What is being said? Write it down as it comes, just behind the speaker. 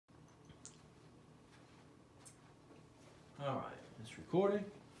Alright, it's recording.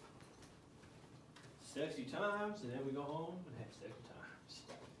 Sexy times, and then we go home and have sexy times.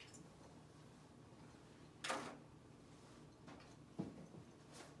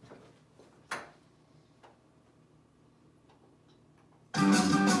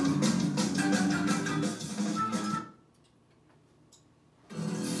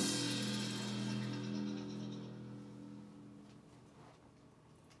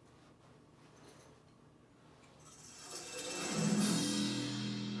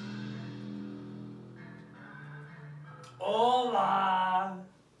 Hola!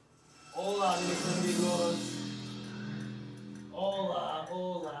 Hola, mis amigos. Hola,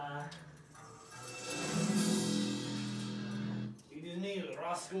 hola. It is me,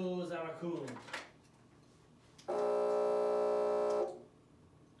 Roscoe Zarakun.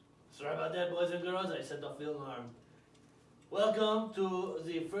 Sorry about that, boys and girls. I set the field alarm. Welcome to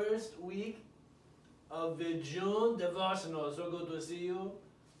the first week of the June devotional. So good to see you.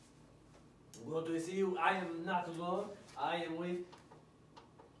 Good to see you. I am not alone. I am with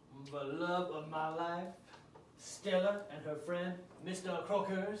the love of my life, Stella, and her friend, Mr.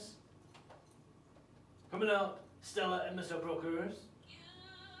 Crokers. Coming out, Stella and Mr. Crokers.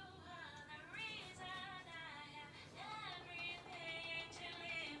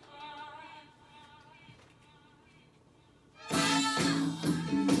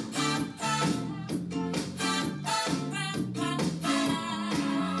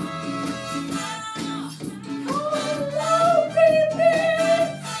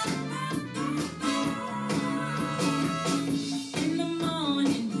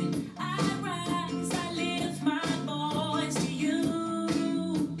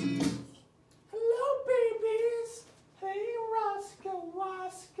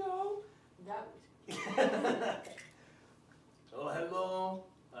 Oh, hello.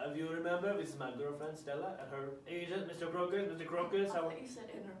 If you remember, this is my girlfriend Stella and her agent, Mr. Crokers. Mr. Crokers, how are you? Said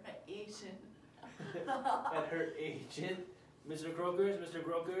and her agent. And her agent, Mr. Crokers. Mr.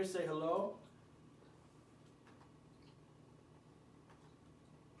 Crokers, say hello.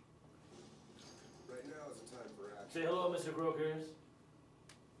 Right now is the time for action. Say hello, Mr. Crokers.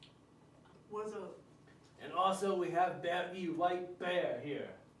 What's up? And also, we have Bear E. White Bear here.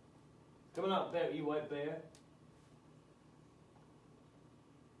 Come on out, Bear E. White Bear.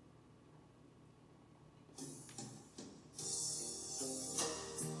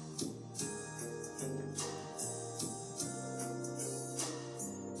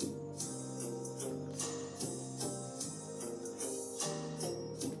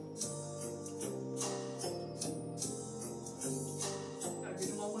 I get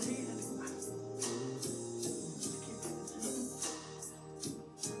him on my hand.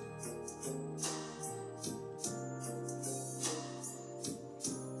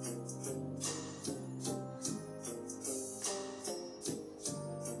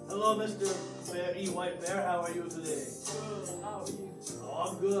 Hello, Mr. Bear E. White Bear. How are you today? Good. How are you? Oh,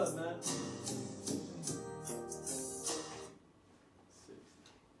 I'm good, man.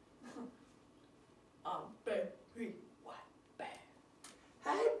 I'm Barry White Bear.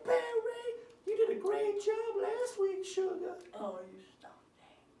 Hey, Barry. You did a great job last week, sugar. Oh, you stop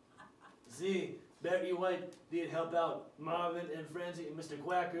that. See, Bear E. White did help out Marvin and Francie and Mr.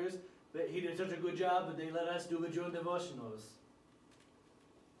 Quackers, but he did such a good job that they let us do the June devotionals.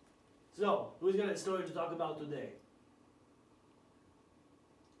 So, who's got a story to talk about today?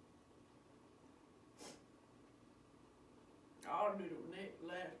 I did it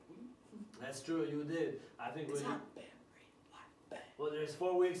last week. That's true, you did. I think It's we. not Barry White Bear. Well, there's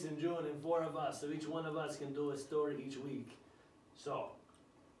 4 weeks in June and 4 of us, so each one of us can do a story each week. So,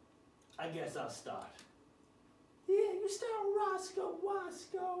 I guess I'll start. Yeah, you start, Roscoe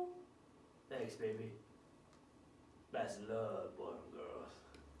Wasco. Thanks, baby. That's love, boys and girls.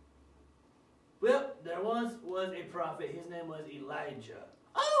 Well, there once was a prophet. His name was Elijah.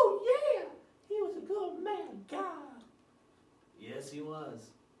 Oh, yeah! He was a good man of God. Yes, he was.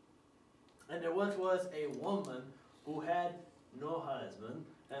 And there once was a woman who had no husband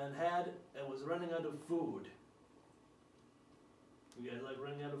and was running out of food. You guys like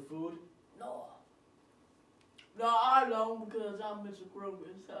running out of food? No. No, I don't because I'm Mr.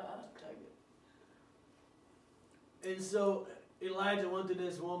 Grover, so I take it. And so Elijah went to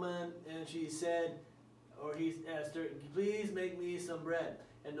this woman and she said, or he asked her, please make me some bread.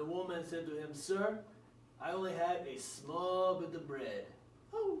 And the woman said to him, sir, I only have a small bit of bread.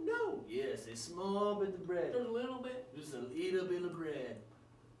 Oh no! Yes, a small bit of bread. Just a little bit. Just a little bit of bread.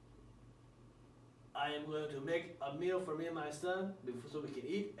 I am going to make a meal for me and my son so we can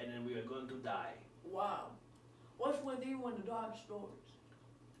eat, and then we are going to die. Wow. What's with you and the dog stories?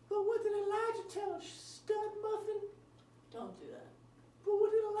 But what did Elijah tell us, stud muffin? Don't do that. But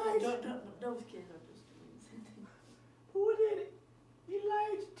what did Elijah? Those kids are just amazing. What did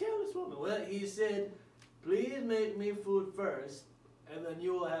Elijah tell this woman? Well, he said, please make me food first, and then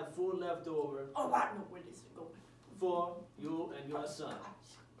you will have food left over Oh, I know where this is going. for you and your son.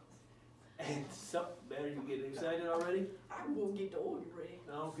 And so, Barry, you getting excited already? I'm gonna get the order ready.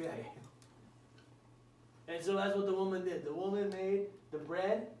 Okay. And so that's what the woman did. The woman made the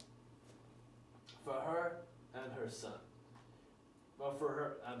bread for her and her son. Well, for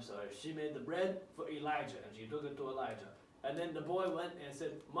her, I'm sorry, she made the bread for Elijah, and she took it to Elijah. And then the boy went and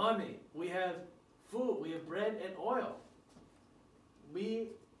said, Mommy, we have food, we have bread and oil. We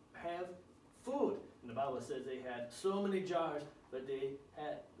have food. And the Bible says they had so many jars, but they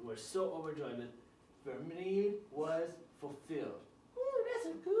were so overjoyed that their need was fulfilled. Ooh, that's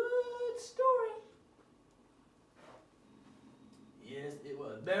a good story. Yes, it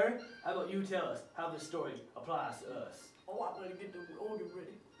was. Barry, how about you tell us how this story applies to us? Oh, I better get the order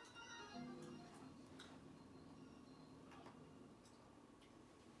ready.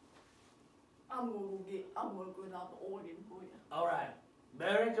 I'm gonna go out the organ for you. All right.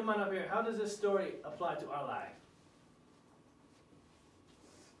 Barry, come on up here. How does this story apply to our life?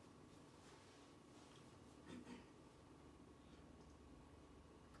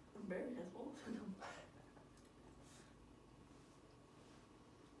 Barry has both of them.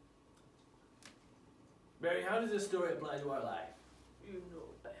 Barry, how does this story apply to our life? You know,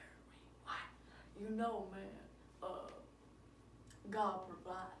 Barry. You know, man. God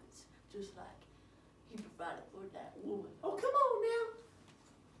provides, just like He provided for that woman. Oh, come on now.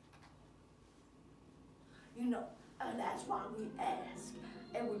 You know, and that's why we ask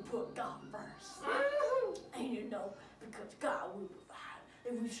and we put God first. And you know, because God will provide,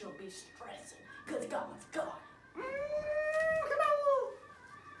 and we shouldn't be stressing, because God's God. Come on.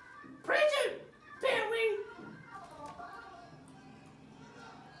 Preach it, Barry.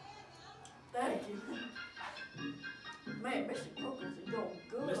 Thank you. Man, Mr. Crooker's is going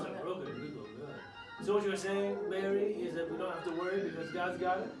good. Mr. Brooker, you go good. So what you're saying, Barry, is that we don't have to worry because God's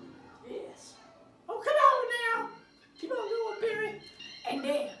got it? Yes. Oh, come on now. Keep on going, Barry. And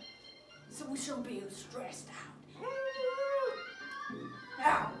then, so we shouldn't be stressed out.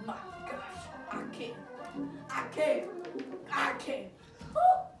 Oh my gosh, I can't.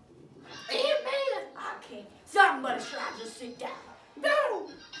 Oh, amen. I can't. Somebody should I just sit down? No.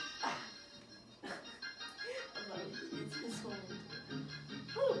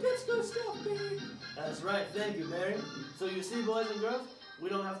 Oh, that's good stuff, Barry. That's right. Thank you, Barry. So you see, boys and girls, we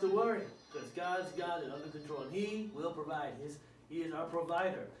don't have to worry because God's got it under control. And He will provide. He is our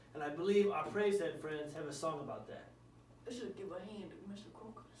provider. And I believe our praise head friends have a song about that. I should give a hand to Mr.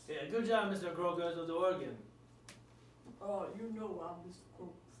 Crocus. Yeah, good job, Mr. Crocus of the organ. Oh, you know I'm Mr.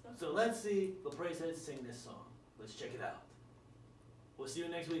 Crocus. So let's see the praise heads sing this song. Let's check it out. We'll see you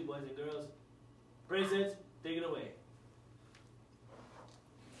next week, boys and girls. Praise heads, take it away.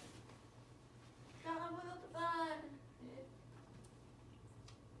 God will provide.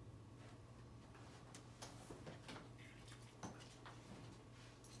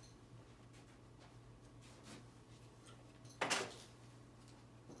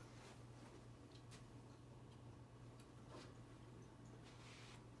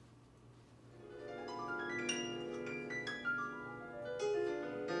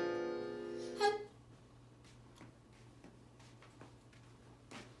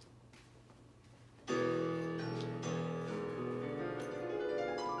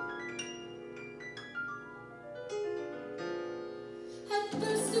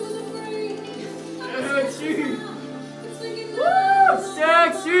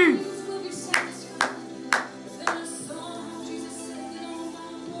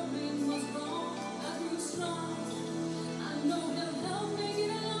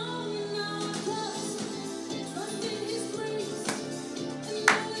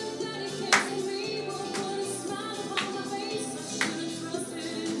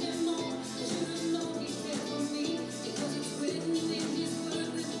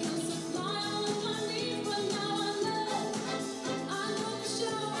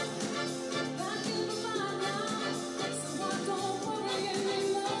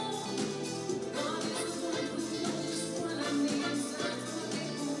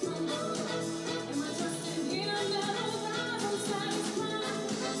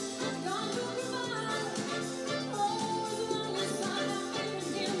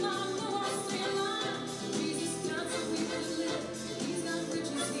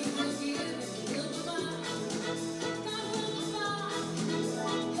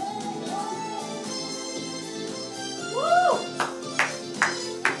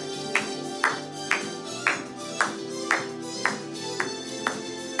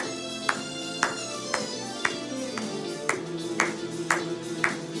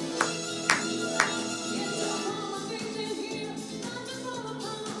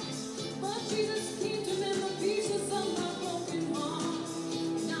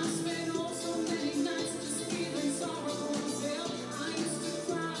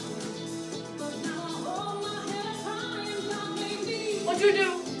 you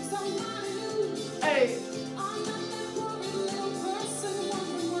do. Hey.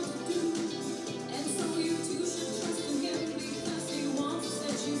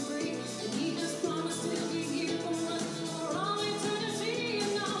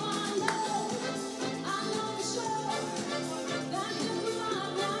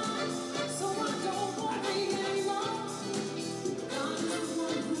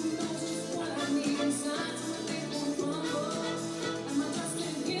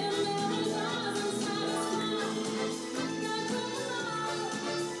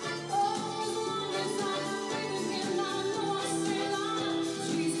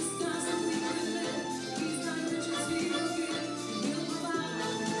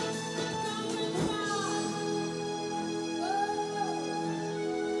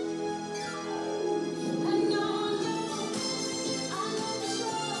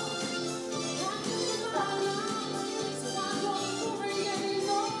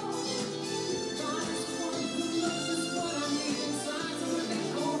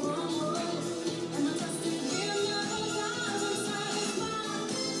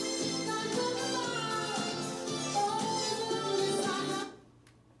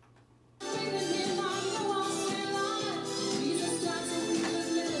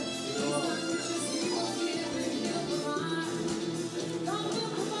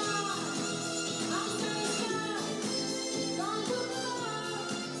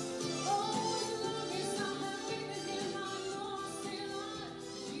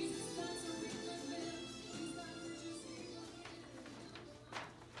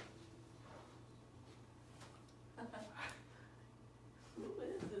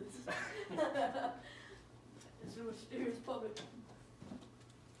 It's a mysterious public.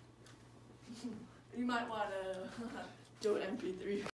 You might want to do an MP3.